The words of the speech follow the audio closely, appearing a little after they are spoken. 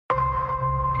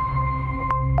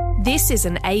This is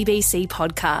an ABC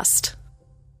podcast.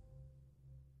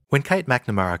 When Kate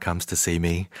McNamara comes to see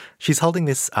me, she's holding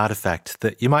this artefact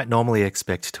that you might normally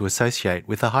expect to associate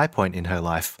with a high point in her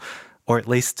life, or at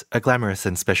least a glamorous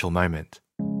and special moment.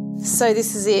 So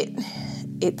this is it.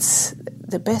 It's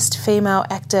the Best Female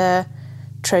Actor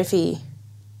trophy.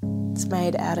 It's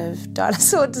made out of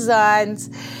dinosaur designs,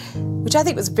 which I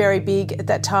think was very big at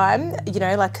that time, you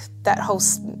know, like that whole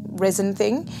resin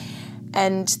thing.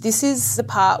 And this is the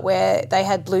part where they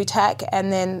had blue tack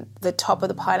and then the top of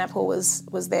the pineapple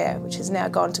was there, which has now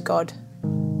gone to God.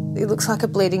 It looks like a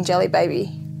bleeding jelly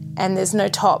baby and there's no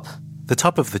top. The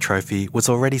top of the trophy was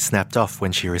already snapped off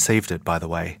when she received it, by the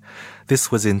way.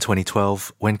 This was in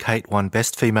 2012 when Kate won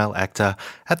Best Female Actor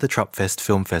at the Tropfest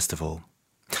Film Festival.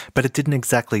 But it didn't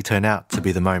exactly turn out to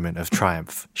be the moment of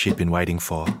triumph she'd been waiting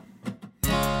for.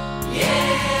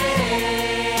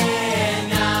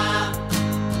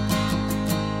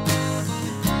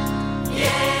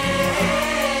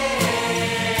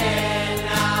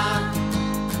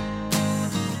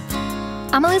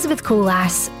 I'm Elizabeth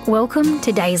Coolass. Welcome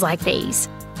to Days Like These.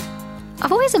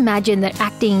 I've always imagined that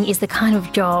acting is the kind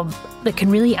of job that can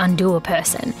really undo a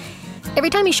person. Every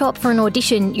time you show up for an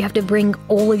audition, you have to bring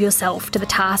all of yourself to the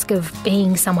task of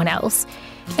being someone else,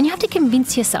 and you have to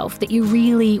convince yourself that you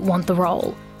really want the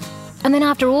role. And then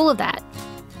after all of that,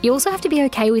 you also have to be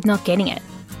okay with not getting it,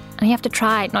 and you have to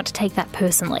try not to take that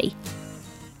personally.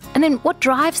 And then what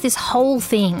drives this whole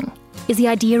thing is the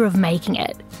idea of making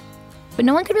it. But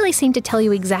no one can really seem to tell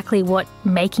you exactly what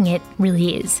making it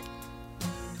really is.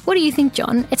 What do you think,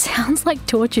 John? It sounds like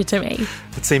torture to me.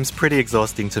 It seems pretty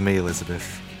exhausting to me,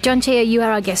 Elizabeth. John Chia, you are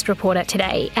our guest reporter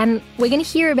today, and we're going to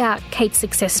hear about Kate's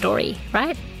success story,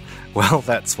 right? Well,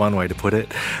 that's one way to put it.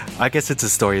 I guess it's a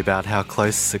story about how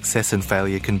close success and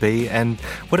failure can be and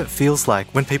what it feels like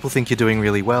when people think you're doing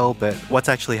really well, but what's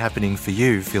actually happening for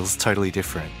you feels totally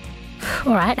different.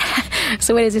 All right,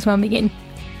 so where does this one begin?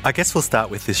 I guess we'll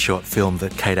start with this short film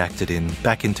that Kate acted in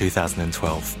back in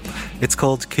 2012. It's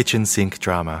called Kitchen Sink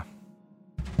Drama.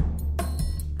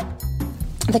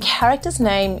 The character's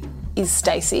name is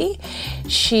Stacey.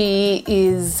 She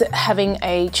is having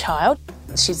a child.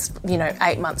 She's,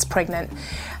 8 months pregnant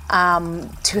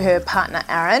to her partner,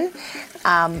 Aaron.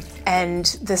 And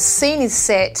the scene is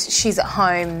set, she's at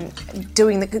home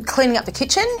cleaning up the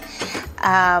kitchen,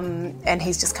 and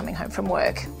he's just coming home from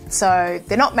work. So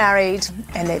they're not married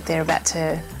and they're about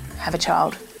to have a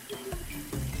child.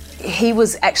 He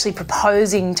was actually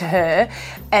proposing to her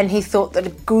and he thought that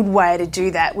a good way to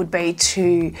do that would be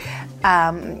to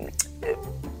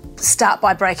start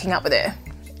by breaking up with her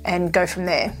and go from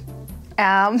there.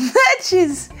 Which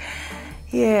is,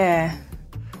 yeah.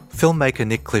 Filmmaker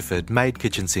Nick Clifford made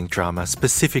Kitchen Sink Drama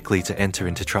specifically to enter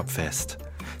into Tropfest.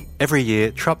 Every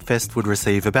year, Tropfest would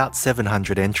receive about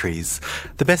 700 entries.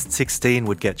 The best 16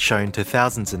 would get shown to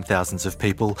thousands and thousands of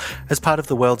people as part of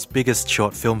the world's biggest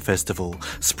short film festival,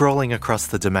 sprawling across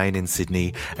the Domain in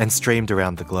Sydney and streamed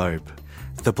around the globe.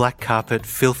 The black carpet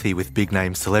filthy with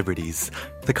big-name celebrities,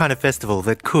 the kind of festival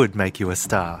that could make you a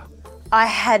star. I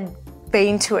had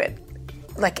been to it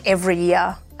like every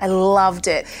year. I loved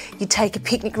it. You take a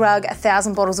picnic rug,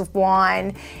 1,000 bottles of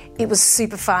wine. It was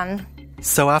super fun.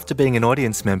 So after being an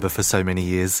audience member for so many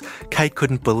years, Kate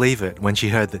couldn't believe it when she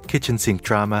heard that Kitchen Sink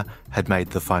Drama had made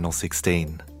the final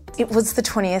 16. It was the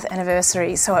 20th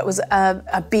anniversary, so it was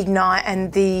a big night,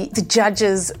 and the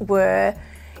judges were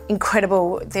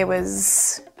incredible. There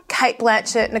was Cate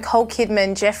Blanchett, Nicole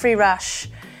Kidman, Jeffrey Rush,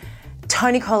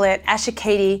 Toni Collette, Asher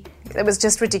Keaty. It was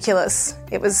just ridiculous.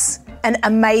 It was an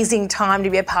amazing time to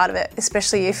be a part of it,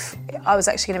 especially if I was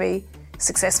actually going to be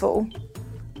successful.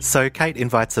 So Kate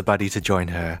invites a buddy to join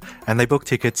her and they book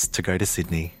tickets to go to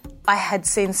Sydney. I had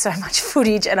seen so much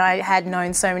footage and I had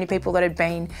known so many people that had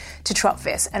been to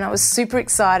Tropfest, and I was super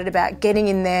excited about getting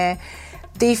in there,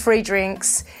 the free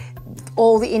drinks,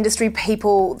 all the industry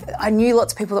people. I knew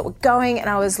lots of people that were going and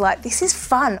I was like, this is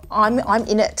fun. I'm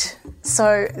in it.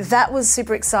 So that was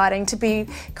super exciting to be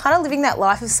kind of living that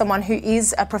life of someone who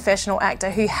is a professional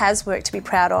actor, who has work to be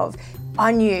proud of.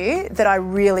 I knew that I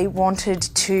really wanted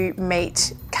to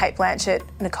meet Cate Blanchett,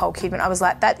 Nicole Kidman. I was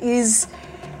like,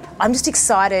 I'm just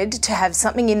excited to have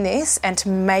something in this and to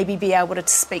maybe be able to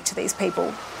speak to these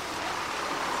people.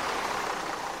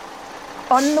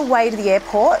 On the way to the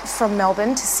airport from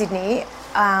Melbourne to Sydney,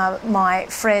 my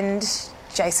friend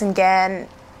Jason Gann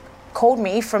called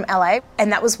me from LA,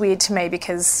 and that was weird to me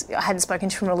because I hadn't spoken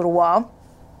to him in a little while.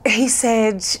 He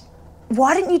said,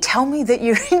 why didn't you tell me that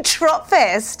you're in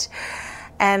Tropfest?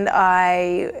 And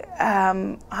I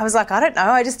was like, I don't know,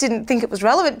 I just didn't think it was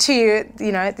relevant to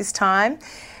you, at this time.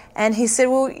 And he said,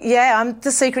 well, yeah, I'm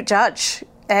the secret judge.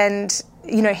 And,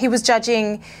 you know, he was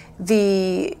judging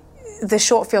the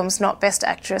short films, not Best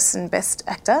Actress and Best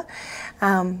Actor.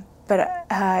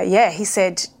 He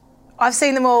said, I've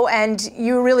seen them all and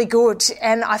you were really good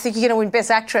and I think you're going to win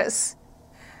Best Actress,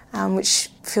 which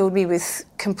filled me with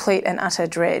complete and utter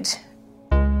dread.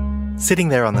 Sitting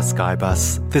there on the Sky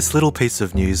Bus, this little piece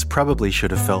of news probably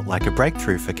should have felt like a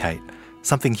breakthrough for Kate,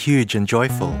 something huge and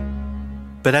joyful.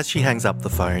 But as she hangs up the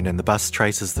phone and the bus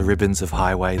traces the ribbons of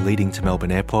highway leading to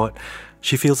Melbourne Airport,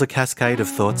 she feels a cascade of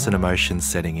thoughts and emotions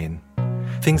setting in.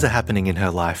 Things are happening in her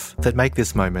life that make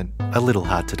this moment a little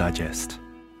hard to digest.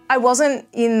 I wasn't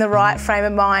in the right frame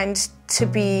of mind to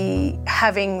be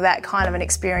having that kind of an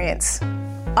experience.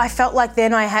 I felt like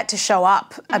then I had to show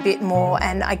up a bit more,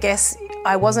 and I guess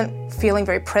I wasn't feeling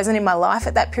very present in my life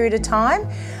at that period of time.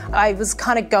 I was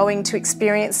kind of going to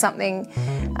experience something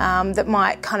that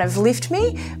might kind of lift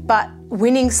me, but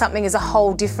winning something is a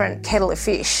whole different kettle of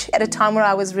fish. At a time where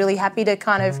I was really happy to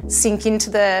kind of sink into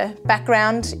the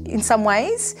background in some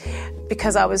ways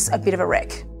because I was a bit of a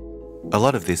wreck. A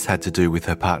lot of this had to do with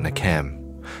her partner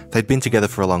Cam. They'd been together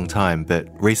for a long time, but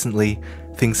recently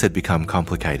things had become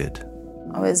complicated.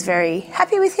 I was very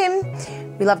happy with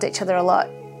him. We loved each other a lot.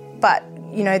 But,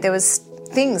 you know, there was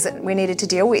things that we needed to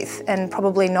deal with, and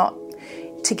probably not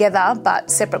together but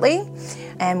separately.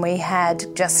 And we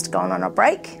had just gone on a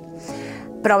break.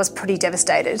 But I was pretty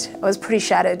devastated. I was pretty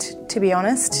shattered, to be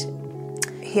honest.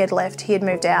 He had left, he had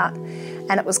moved out,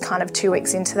 and it was kind of 2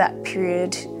 weeks into that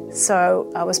period.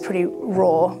 So I was pretty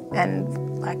raw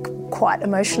and like quite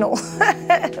emotional.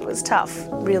 It was tough,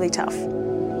 really tough.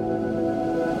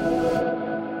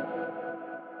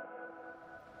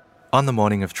 On the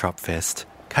morning of Tropfest,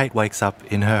 Kate wakes up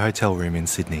in her hotel room in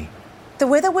Sydney. The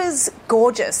weather was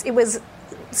gorgeous. It was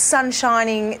sun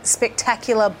shining,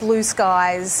 spectacular blue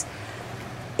skies.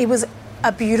 It was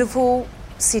a beautiful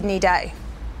Sydney day.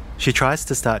 She tries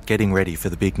to start getting ready for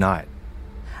the big night.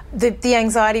 The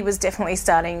anxiety was definitely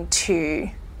starting to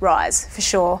rise, for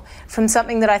sure, from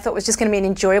something that I thought was just going to be an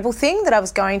enjoyable thing that I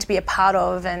was going to be a part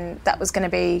of and that was going to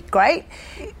be great.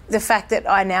 The fact that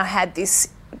I now had this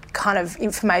kind of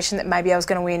information that maybe I was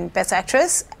going to win Best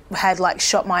Actress had like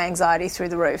shot my anxiety through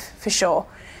the roof, for sure.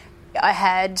 I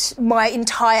had my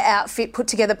entire outfit put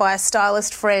together by a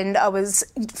stylist friend. I was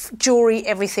jewellery,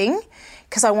 everything,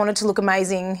 because I wanted to look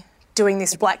amazing doing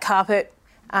this black carpet.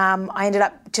 I ended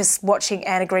up just watching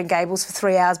Anne of Green Gables for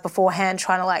 3 hours beforehand,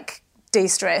 trying to like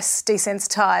de-stress,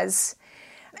 desensitise,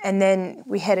 and then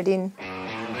we headed in.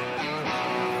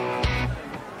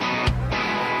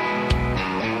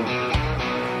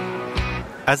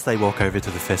 As they walk over to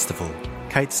the festival,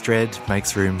 Kate's dread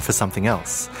makes room for something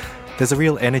else. There's a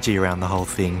real energy around the whole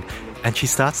thing, and she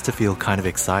starts to feel kind of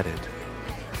excited.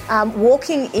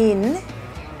 Walking in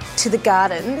to the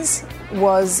gardens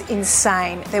was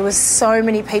insane. There was so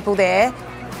many people there.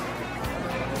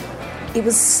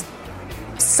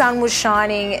 Sun was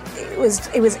shining. It was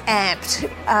amped.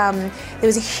 There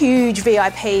was a huge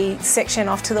VIP section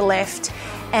off to the left,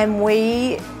 and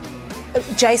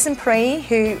Jason Pree,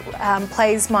 who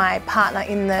plays my partner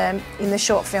in the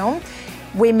short film,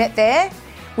 we met there.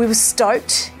 We were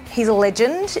stoked. He's a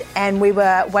legend, and we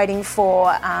were waiting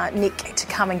for Nick to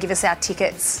come and give us our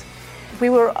tickets. We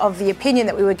were of the opinion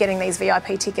that we were getting these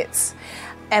VIP tickets,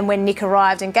 and when Nick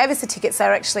arrived and gave us the tickets, they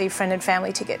were actually friend and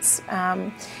family tickets,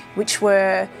 which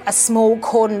were a small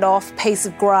cordoned off piece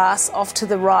of grass off to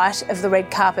the right of the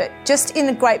red carpet, just in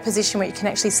a great position where you can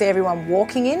actually see everyone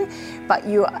walking in, but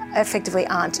you effectively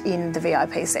aren't in the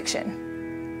VIP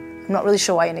section. I'm not really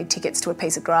sure why you need tickets to a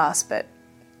piece of grass, but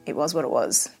it was what it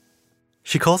was.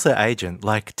 She calls her agent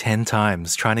like 10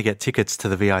 times trying to get tickets to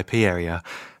the VIP area,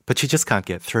 but she just can't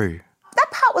get through. That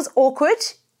part was awkward,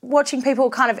 watching people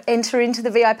kind of enter into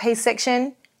the VIP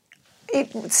section.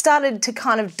 It started to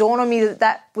kind of dawn on me that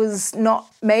that was not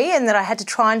me and that I had to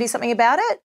try and do something about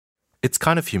it. It's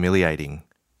kind of humiliating.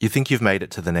 You think you've made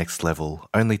it to the next level,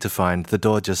 only to find the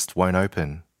door just won't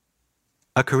open.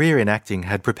 A career in acting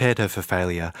had prepared her for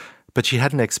failure, but she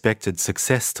hadn't expected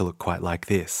success to look quite like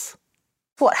this.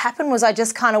 What happened was I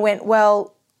just kind of went,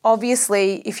 well,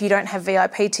 obviously if you don't have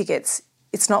VIP tickets,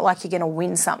 it's not like you're going to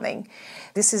win something.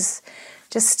 This is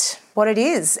just what it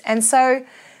is. And so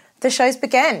the shows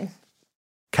began.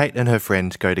 Kate and her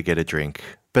friend go to get a drink,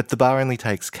 but the bar only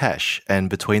takes cash, and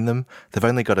between them, they've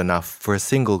only got enough for a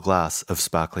single glass of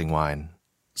sparkling wine.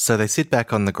 So they sit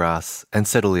back on the grass and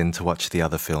settle in to watch the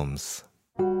other films.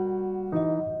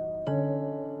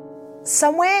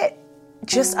 Somewhere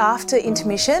just after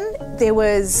intermission, there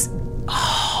was a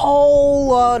whole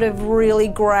lot of really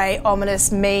grey,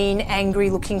 ominous, mean,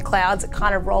 angry-looking clouds that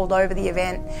kind of rolled over the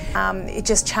event. It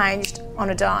just changed on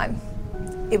a dime.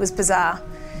 It was bizarre.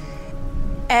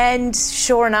 And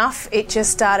sure enough, it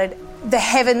just started, the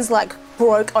heavens like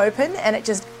broke open and it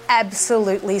just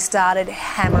absolutely started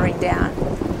hammering down.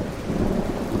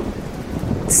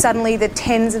 Suddenly the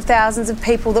tens of thousands of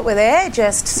people that were there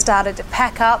just started to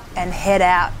pack up and head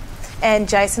out. And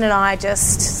Jason and I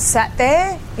just sat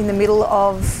there in the middle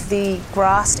of the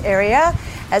grassed area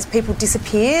as people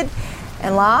disappeared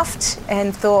and laughed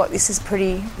and thought, this is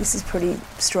pretty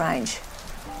strange.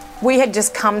 We had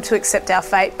just come to accept our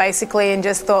fate basically and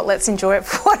just thought, let's enjoy it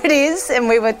for what it is. And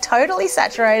we were totally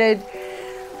saturated,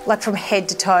 like from head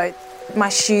to toe. My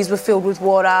shoes were filled with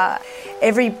water.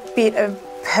 Every bit of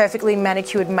perfectly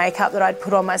manicured makeup that I'd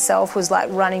put on myself was like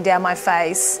running down my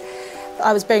face.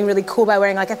 I was being really cool by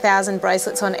wearing like 1,000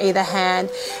 bracelets on either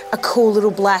hand, a cool little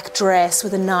black dress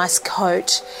with a nice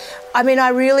coat. I mean, I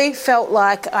really felt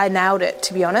like I nailed it,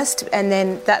 to be honest, and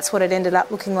then that's what it ended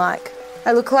up looking like.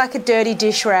 I look like a dirty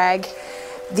dish rag.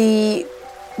 The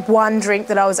one drink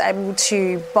that I was able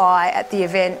to buy at the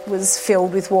event was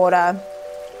filled with water.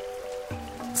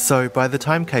 So by the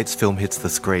time Kate's film hits the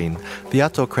screen, the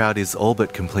outdoor crowd is all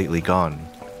but completely gone.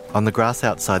 On the grass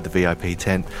outside the VIP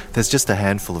tent, there's just a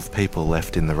handful of people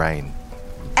left in the rain.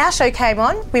 Our show came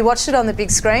on. We watched it on the big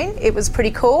screen. It was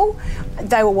pretty cool.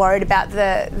 They were worried about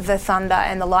the thunder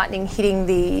and the lightning hitting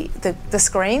the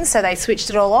screen, so they switched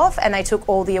it all off and they took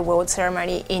all the award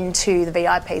ceremony into the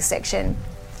VIP section.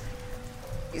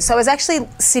 So I was actually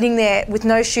sitting there with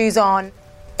no shoes on,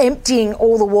 emptying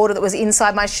all the water that was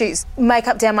inside my shoes,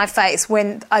 makeup down my face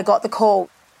when I got the call.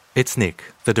 It's Nick,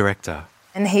 the director.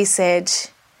 And he said,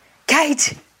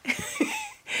 Kate,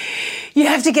 you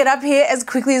have to get up here as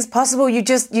quickly as possible. You've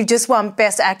just won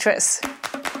Best Actress.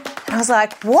 And I was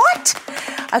like, what?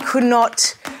 I could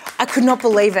not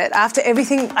believe it. After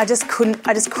everything, I just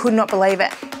could not believe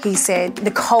it. He said,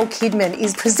 Nicole Kidman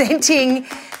is presenting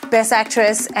Best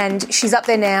Actress and she's up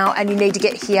there now and you need to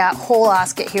get here, haul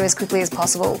ass, get here as quickly as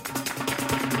possible.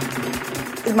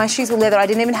 My shoes were leather. I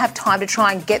didn't even have time to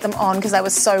try and get them on because they were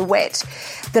so wet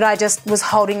that I just was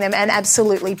holding them and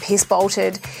absolutely piss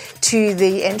bolted to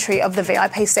the entry of the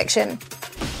VIP section.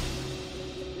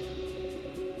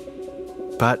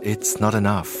 But it's not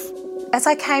enough. As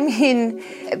I came in,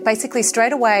 basically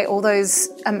straight away, all those,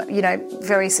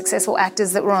 very successful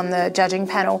actors that were on the judging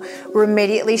panel were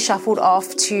immediately shuffled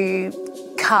off to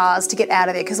cars to get out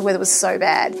of there because the weather was so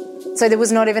bad. So there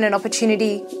was not even an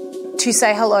opportunity to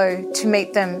say hello, to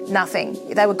meet them, nothing.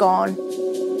 They were gone.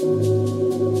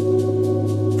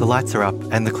 The lights are up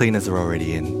and the cleaners are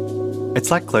already in.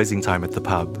 It's like closing time at the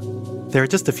pub. There are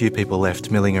just a few people left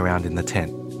milling around in the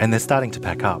tent and they're starting to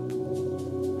pack up.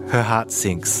 Her heart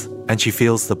sinks and she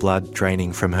feels the blood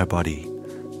draining from her body.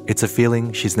 It's a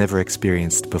feeling she's never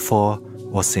experienced before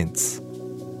or since.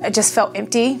 I just felt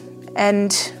empty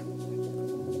and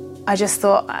I just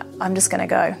thought, I'm just going to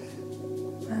go.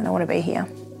 I don't want to be here.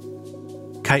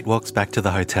 Kate walks back to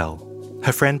the hotel.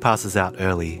 Her friend passes out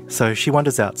early, so she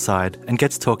wanders outside and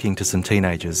gets talking to some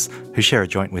teenagers who share a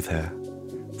joint with her.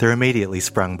 They're immediately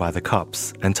sprung by the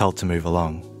cops and told to move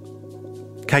along.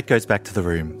 Kate goes back to the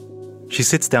room. She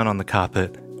sits down on the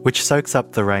carpet, which soaks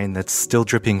up the rain that's still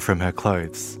dripping from her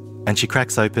clothes, and she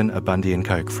cracks open a Bundy &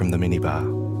 Coke from the minibar.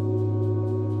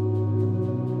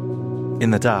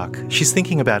 In the dark, she's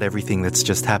thinking about everything that's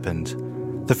just happened.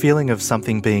 The feeling of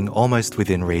something being almost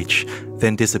within reach,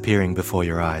 then disappearing before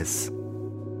your eyes.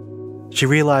 She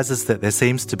realises that there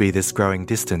seems to be this growing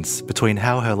distance between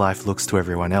how her life looks to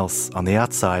everyone else on the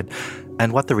outside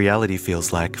and what the reality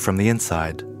feels like from the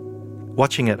inside.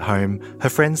 Watching at home, her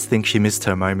friends think she missed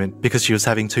her moment because she was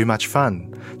having too much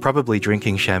fun, probably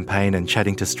drinking champagne and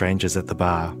chatting to strangers at the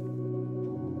bar.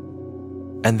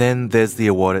 And then there's the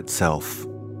award itself.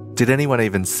 Did anyone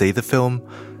even see the film?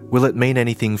 Will it mean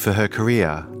anything for her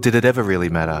career? Did it ever really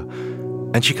matter?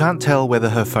 And she can't tell whether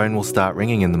her phone will start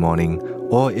ringing in the morning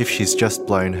or if she's just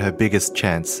blown her biggest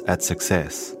chance at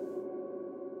success.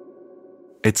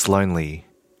 It's lonely,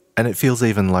 and it feels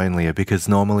even lonelier because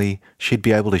normally she'd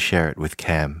be able to share it with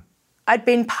Cam. I'd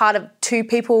been part of two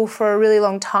people for a really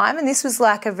long time and this was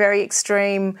like a very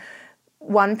extreme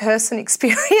one-person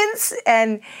experience,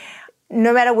 and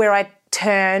no matter where I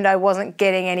turned, I wasn't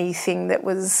getting anything that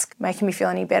was making me feel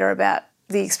any better about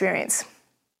the experience.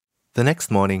 The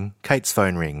next morning, Kate's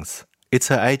phone rings. It's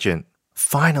her agent.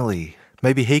 Finally!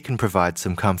 Maybe he can provide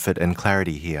some comfort and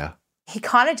clarity here. He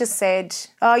kind of just said,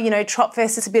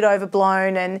 Tropfest is a bit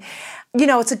overblown and,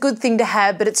 it's a good thing to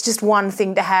have, but it's just one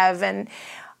thing to have. And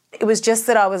it was just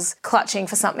that I was clutching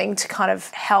for something to kind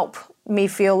of help me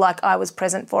feel like I was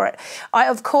present for it. I,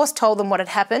 of course, told them what had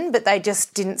happened, but they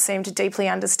just didn't seem to deeply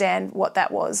understand what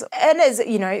that was. And as,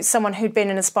 you know, someone who'd been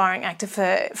an aspiring actor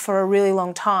for a really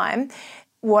long time,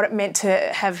 what it meant to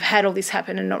have had all this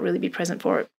happen and not really be present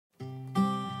for it.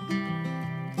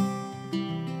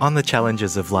 On the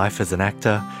challenges of life as an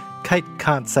actor, Kate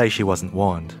can't say she wasn't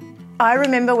warned. I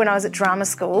remember when I was at drama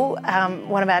school,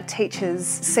 one of our teachers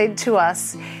said to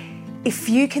us, if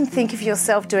you can think of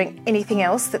yourself doing anything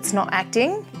else that's not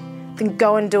acting, then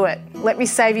go and do it. Let me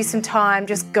save you some time,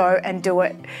 just go and do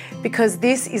it. Because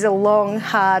this is a long,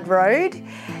 hard road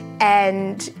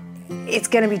and it's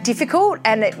going to be difficult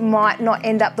and it might not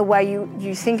end up the way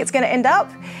you think it's going to end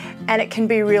up, and it can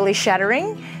be really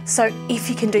shattering. So if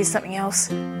you can do something else,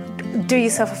 do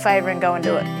yourself a favour and go and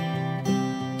do it.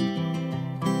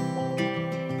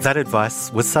 That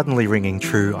advice was suddenly ringing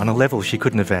true on a level she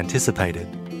couldn't have anticipated.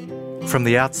 From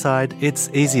the outside, it's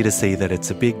easy to see that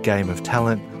it's a big game of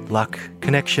talent, luck,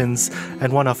 connections,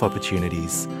 and one-off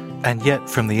opportunities. And yet,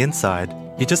 from the inside,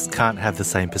 you just can't have the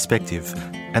same perspective,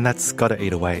 and that's got to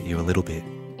eat away at you a little bit.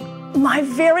 My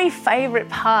very favourite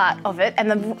part of it, and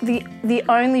the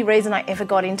only reason I ever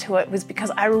got into it, was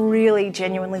because I really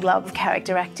genuinely love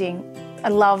character acting. I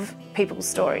love people's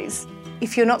stories.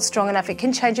 If you're not strong enough, it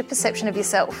can change your perception of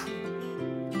yourself.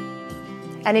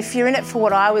 And if you're in it for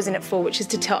what I was in it for, which is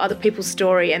to tell other people's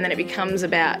story, and then it becomes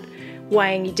about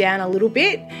weighing you down a little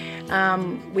bit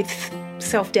with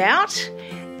self-doubt,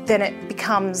 then it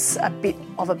becomes a bit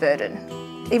of a burden,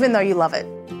 even though you love it.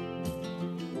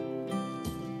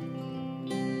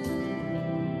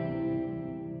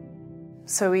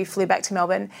 So we flew back to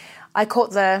Melbourne. I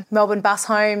caught the Melbourne bus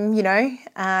home,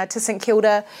 to St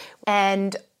Kilda,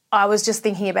 and I was just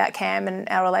thinking about Cam and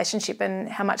our relationship and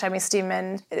how much I missed him,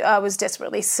 and I was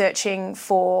desperately searching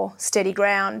for steady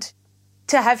ground.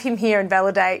 To have him here and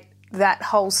validate that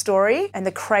whole story and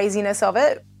the craziness of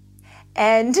it.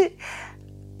 And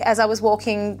as I was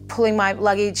pulling my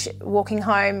luggage, walking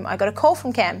home, I got a call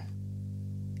from Cam.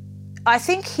 I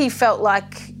think he felt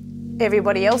like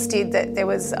everybody else did, that there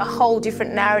was a whole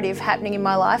different narrative happening in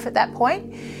my life at that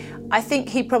point. I think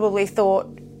he probably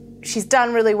thought, she's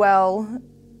done really well,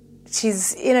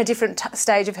 she's in a different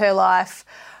stage of her life,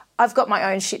 I've got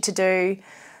my own shit to do.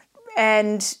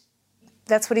 And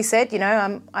that's what he said,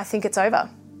 I think it's over.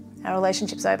 Our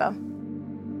relationship's over.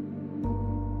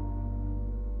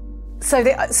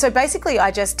 So basically I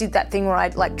just did that thing where I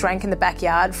drank in the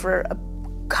backyard for a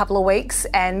couple of weeks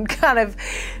and kind of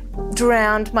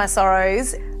drowned my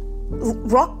sorrows.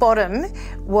 Rock bottom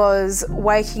was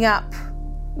waking up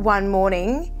one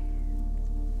morning,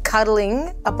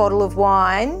 cuddling a bottle of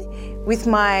wine with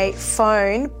my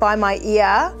phone by my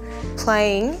ear,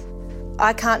 playing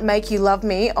I Can't Make You Love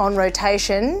Me on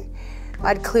rotation.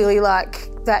 I'd clearly,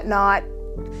 that night,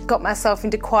 got myself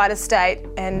into quite a state,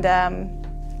 and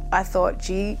I thought,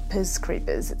 jeepers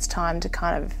creepers, it's time to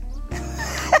kind of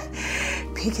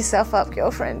pick yourself up,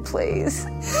 girlfriend, please.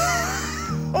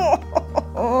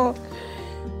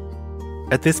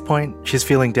 At this point, she's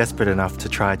feeling desperate enough to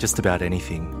try just about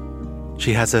anything.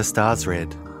 She has her stars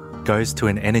read, goes to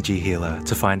an energy healer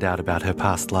to find out about her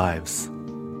past lives.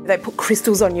 They put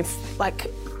crystals on your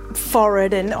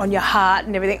forehead and on your heart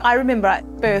and everything. I remember I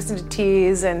burst into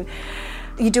tears, and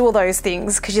you do all those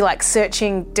things because you're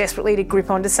searching desperately to grip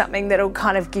onto something that'll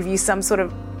kind of give you some sort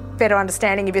of better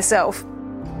understanding of yourself.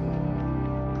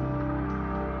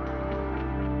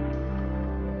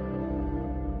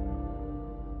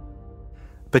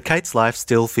 But Kate's life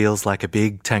still feels like a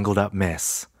big, tangled up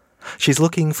mess. She's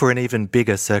looking for an even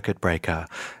bigger circuit breaker,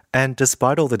 and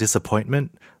despite all the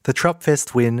disappointment, the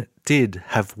Tropfest win did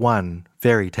have one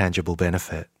very tangible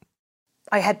benefit.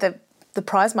 I had the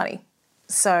prize money,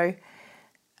 so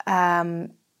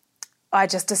I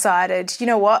just decided, you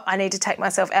know what, I need to take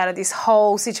myself out of this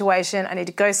whole situation. I need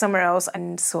to go somewhere else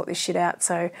and sort this shit out.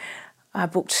 So I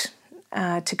booked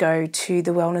to go to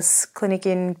the wellness clinic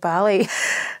in Bali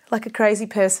like a crazy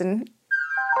person.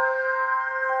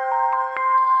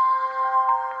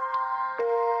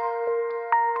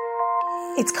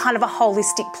 It's kind of a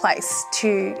holistic place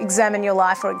to examine your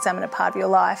life or examine a part of your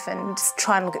life and just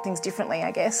try and look at things differently,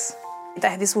 I guess. They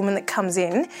have this woman that comes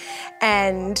in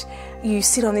and you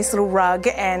sit on this little rug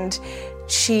and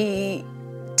she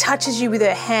touches you with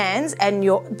her hands and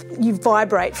you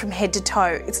vibrate from head to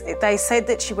toe. They said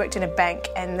that she worked in a bank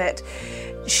and that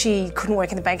she couldn't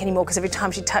work in the bank anymore because every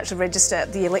time she touched the register,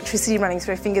 the electricity running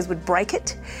through her fingers would break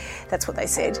it. That's what they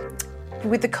said.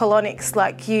 With the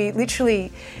colonics, you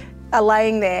literally are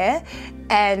laying there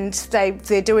and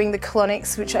they're doing the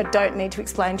colonics, which I don't need to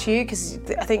explain to you because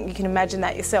I think you can imagine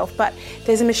that yourself. But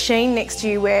there's a machine next to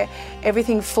you where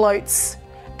everything floats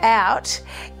out,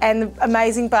 and the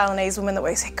amazing Balinese woman that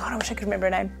works there, God, I wish I could remember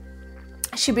her name.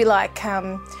 She'd be like,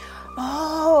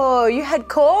 oh, you had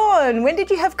corn. When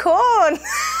did you have corn?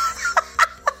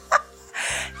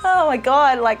 Oh my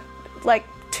God, like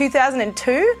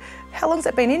 2002? How long's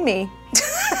that been in me?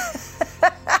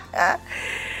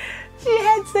 She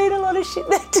had seen a lot of shit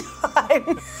that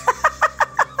time.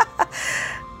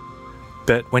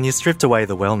 But when you stripped away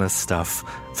the wellness stuff,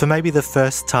 for maybe the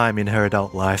first time in her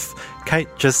adult life, Kate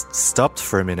just stopped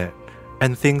for a minute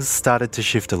and things started to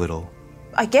shift a little.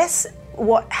 I guess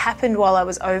what happened while I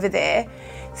was over there,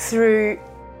 through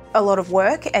a lot of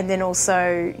work and then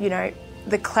also, you know,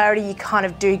 the clarity you kind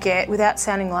of do get without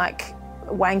sounding like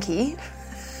wanky.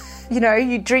 You know,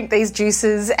 you drink these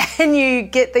juices and you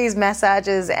get these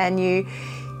massages and you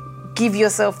give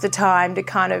yourself the time to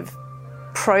kind of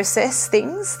process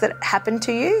things that happen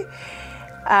to you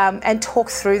and talk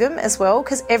through them as well,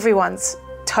 because everyone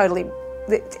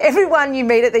you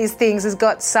meet at these things has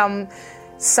got some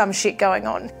shit going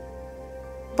on.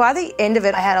 By the end of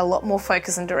it, I had a lot more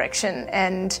focus and direction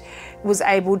and was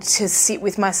able to sit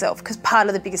with myself, because part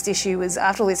of the biggest issue was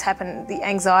after all this happened, the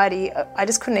anxiety, I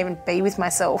just couldn't even be with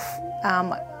myself.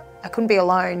 I couldn't be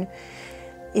alone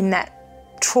in that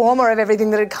trauma of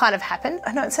everything that had kind of happened.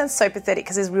 I know it sounds so pathetic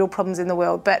because there's real problems in the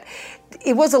world, but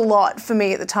it was a lot for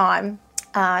me at the time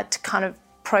to kind of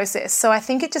process. So I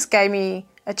think it just gave me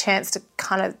a chance to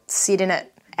kind of sit in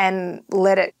it and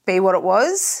let it be what it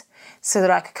was, so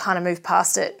that I could kind of move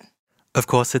past it. Of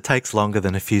course, it takes longer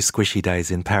than a few squishy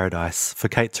days in paradise for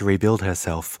Kate to rebuild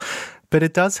herself, but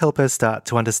it does help her start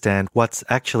to understand what's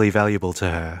actually valuable to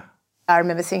her. I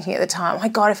remember thinking at the time, oh my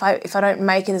God, if I don't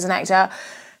make it as an actor,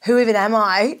 who even am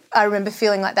I? I remember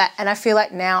feeling like that, and I feel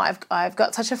like now I've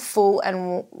got such a full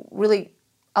and really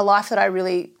a life that I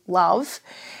really love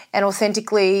and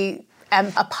authentically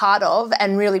am a part of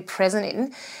and really present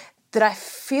in, that I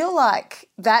feel like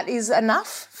that is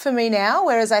enough for me now,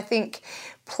 whereas I think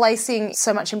placing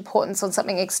so much importance on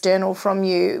something external from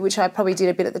you, which I probably did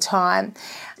a bit at the time,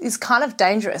 is kind of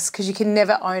dangerous because you can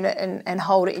never own it and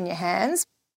hold it in your hands.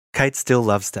 Kate still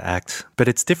loves to act, but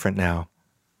it's different now.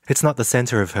 It's not the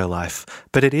centre of her life,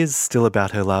 but it is still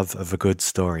about her love of a good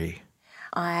story.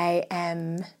 I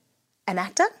am an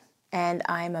actor, and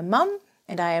I am a mum,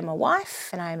 and I am a wife,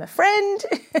 and I am a friend.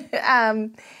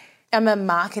 I'm a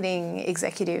marketing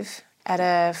executive at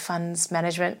a funds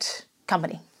management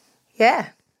company. Yeah,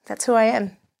 that's who I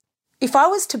am. If I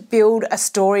was to build a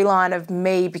storyline of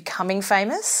me becoming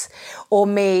famous or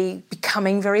me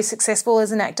becoming very successful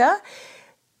as an actor,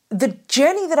 the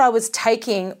journey that I was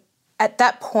taking at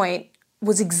that point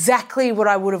was exactly what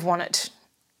I would have wanted.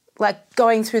 Like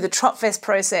going through the TropFest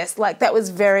process, like that was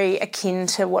very akin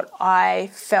to what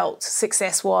I felt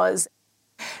success was.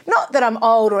 Not that I'm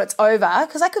old or it's over,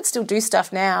 because I could still do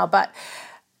stuff now, but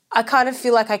I kind of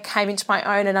feel like I came into my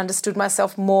own and understood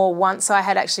myself more once I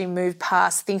had actually moved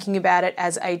past thinking about it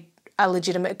as a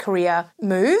legitimate career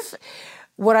move.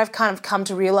 What I've kind of come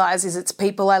to realise is it's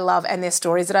people I love and their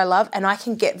stories that I love, and I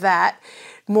can get that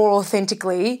more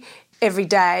authentically every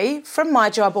day from my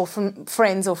job or from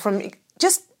friends or from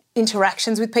just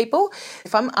interactions with people.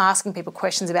 If I'm asking people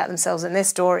questions about themselves and their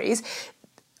stories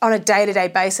on a day-to-day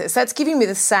basis, that's giving me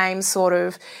the same sort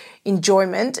of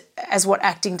enjoyment as what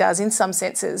acting does in some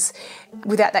senses,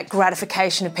 without that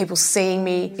gratification of people seeing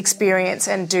me experience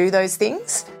and do those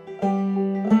things.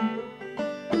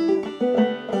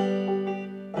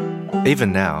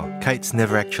 Even now, Kate's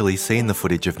never actually seen the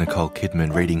footage of Nicole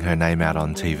Kidman reading her name out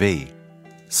on TV.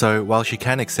 So while she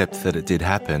can accept that it did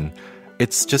happen,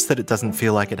 it's just that it doesn't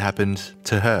feel like it happened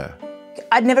to her.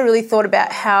 I'd never really thought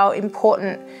about how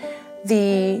important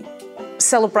the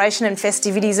celebration and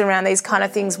festivities around these kind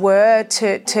of things were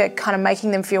to kind of making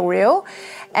them feel real.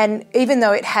 And even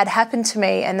though it had happened to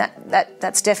me, and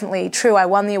that's definitely true, I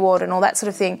won the award and all that sort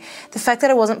of thing, the fact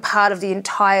that I wasn't part of the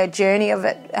entire journey of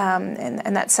it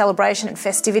and that celebration and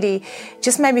festivity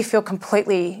just made me feel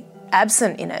completely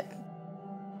absent in it.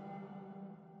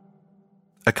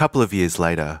 A couple of years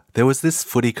later, there was this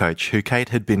footy coach who Kate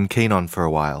had been keen on for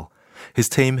a while. His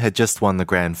team had just won the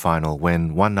grand final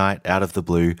when, one night, out of the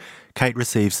blue, Kate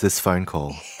receives this phone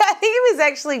call. I think he was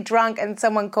actually drunk and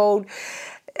someone called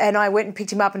and I went and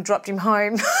picked him up and dropped him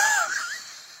home.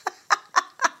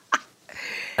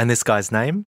 And this guy's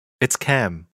name? It's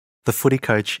Cam. The footy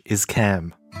coach is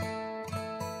Cam.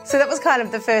 So that was kind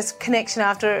of the first connection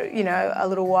after, a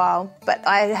little while. But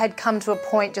I had come to a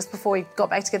point just before we got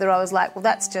back together, I was like, well,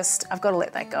 that's just, I've got to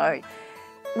let that go.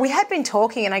 We had been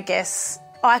talking, and I guess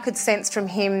I could sense from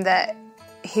him that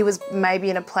he was maybe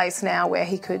in a place now where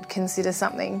he could consider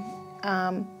something,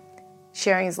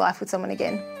 sharing his life with someone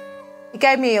again. It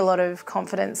gave me a lot of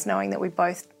confidence knowing that we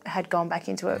both had gone back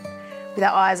into it with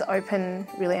our eyes open,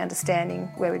 really understanding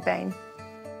where we'd been.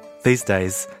 These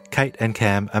days, Kate and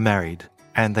Cam are married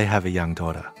and they have a young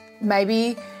daughter.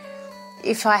 Maybe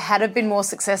if I had have been more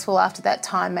successful after that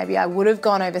time, maybe I would have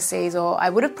gone overseas, or I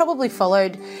would have probably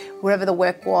followed wherever the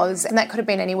work was, and that could have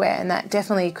been anywhere, and that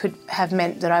definitely could have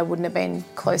meant that I wouldn't have been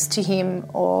close to him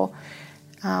or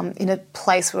in a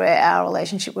place where our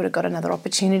relationship would have got another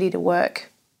opportunity to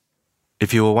work.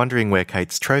 If you were wondering where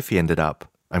Kate's trophy ended up,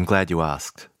 I'm glad you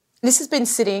asked. This has been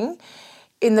sitting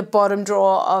in the bottom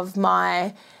drawer of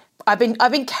my... I've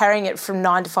been carrying it from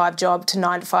 9-to-5 job to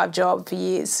 9-to-5 job for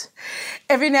years.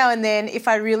 Every now and then, if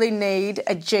I really need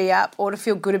a G-up or to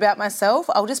feel good about myself,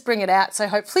 I'll just bring it out, so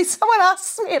hopefully someone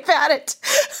asks me about it.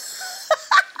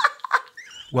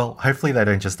 Well, hopefully they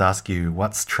don't just ask you,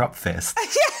 what's Tropfest?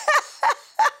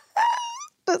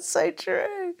 That's so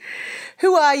true.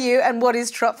 Who are you and what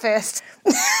is Tropfest?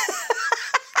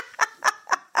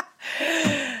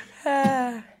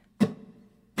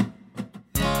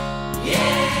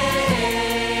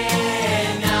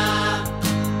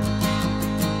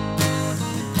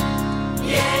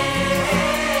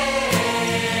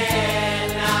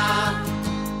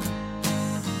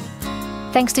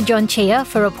 Thanks to John Chia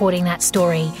for reporting that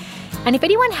story. And if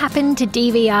anyone happened to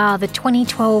DVR the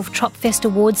 2012 Tropfest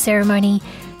Awards ceremony,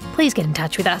 please get in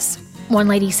touch with us. One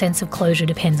lady's sense of closure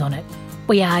depends on it.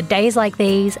 We are Days Like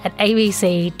These at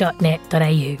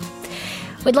abc.net.au.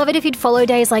 We'd love it if you'd follow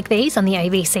Days Like These on the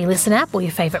ABC Listen app or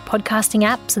your favourite podcasting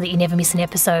app so that you never miss an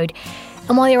episode.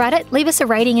 And while you're at it, leave us a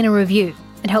rating and a review.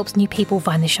 It helps new people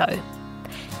find the show.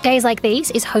 Days Like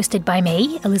These is hosted by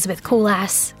me, Elizabeth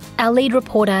Koolass. Our lead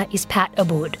reporter is Pat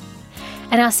Aboud.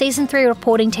 And our Season 3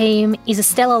 reporting team is a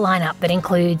stellar lineup that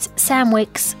includes Sam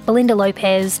Wicks, Belinda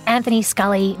Lopez, Anthony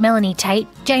Scully, Melanie Tate,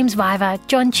 James Viver,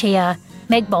 John Chia,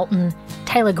 Meg Bolton,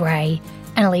 Taylor Gray,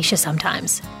 and Alicia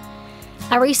Sometimes.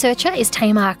 Our researcher is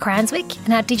Tamar Cranswick,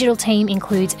 and our digital team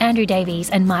includes Andrew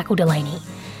Davies and Michael Delaney.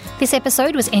 This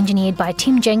episode was engineered by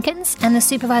Tim Jenkins, and the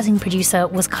supervising producer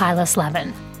was Kyla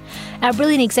Slavin. Our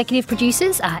brilliant executive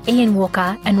producers are Ian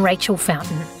Walker and Rachel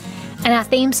Fountain. And our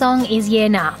theme song is Yeah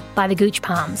Nah by the Gooch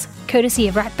Palms, courtesy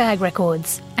of Ratbag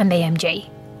Records and BMG.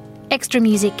 Extra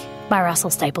music by Russell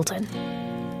Stapleton.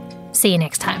 See you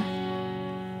next time.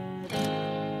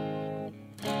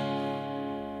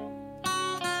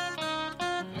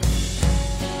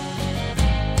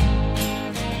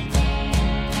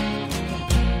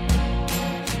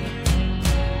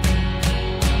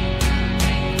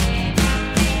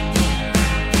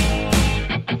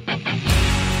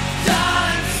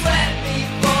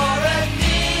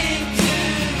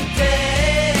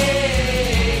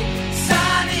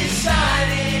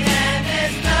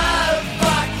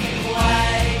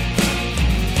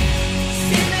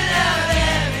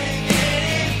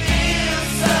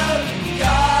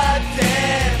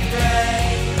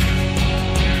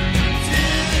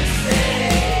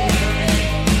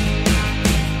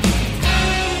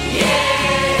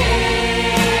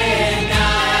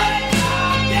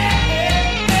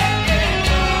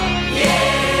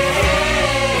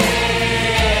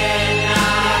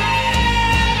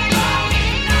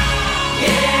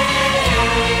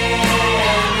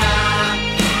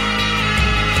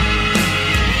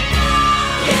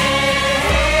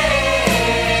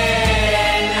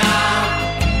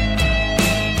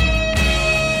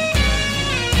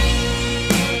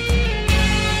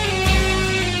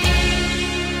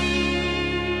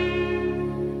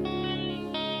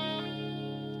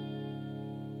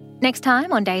 Next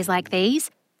time on Days Like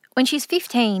These, when she's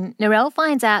 15, Narelle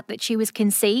finds out that she was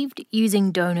conceived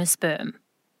using donor sperm,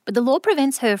 but the law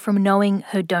prevents her from knowing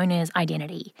her donor's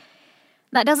identity.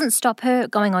 That doesn't stop her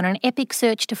going on an epic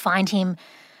search to find him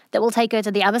that will take her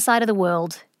to the other side of the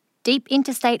world, deep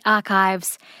into state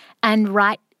archives, and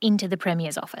right into the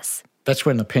Premier's office. That's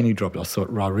when the penny dropped.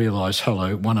 I realised,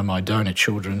 hello, one of my donor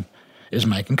children is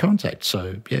making contact.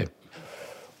 So, yeah.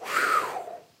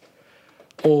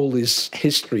 All this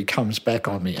history comes back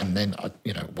on me and then,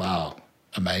 wow,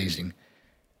 amazing.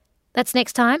 That's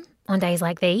next time on Days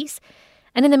Like These.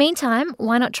 And in the meantime,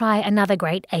 why not try another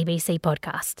great ABC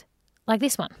podcast, like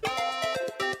this one?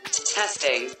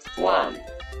 Testing. 1,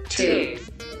 2,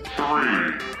 3.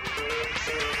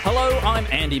 Hello, I'm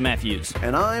Andy Matthews.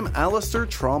 And I'm Alistair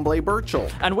Tremblay-Birchall.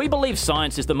 And we believe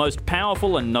science is the most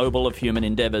powerful and noble of human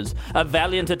endeavours, a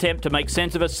valiant attempt to make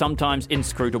sense of a sometimes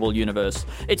inscrutable universe.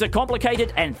 It's a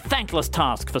complicated and thankless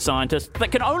task for scientists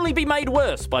that can only be made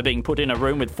worse by being put in a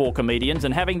room with 4 comedians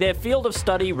and having their field of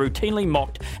study routinely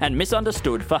mocked and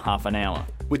misunderstood for half an hour.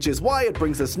 Which is why it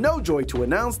brings us no joy to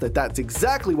announce that that's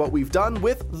exactly what we've done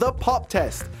with the Pop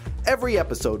Test. Every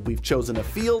episode, we've chosen a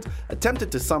field,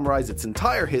 attempted to summarize its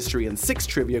entire history in 6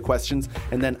 trivia questions,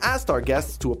 and then asked our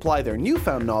guests to apply their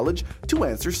newfound knowledge to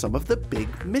answer some of the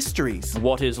big mysteries.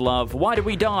 What is love? Why do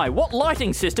we die? What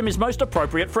lighting system is most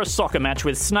appropriate for a soccer match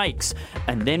with snakes?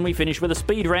 And then we finish with a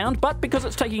speed round, but because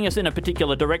it's taking us in a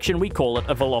particular direction, we call it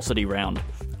a velocity round.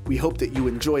 We hope that you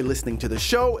enjoy listening to the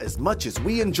show as much as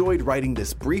we enjoyed writing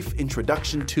this brief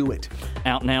introduction to it.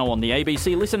 Out now on the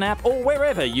ABC Listen app or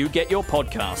wherever you get your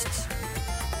podcasts.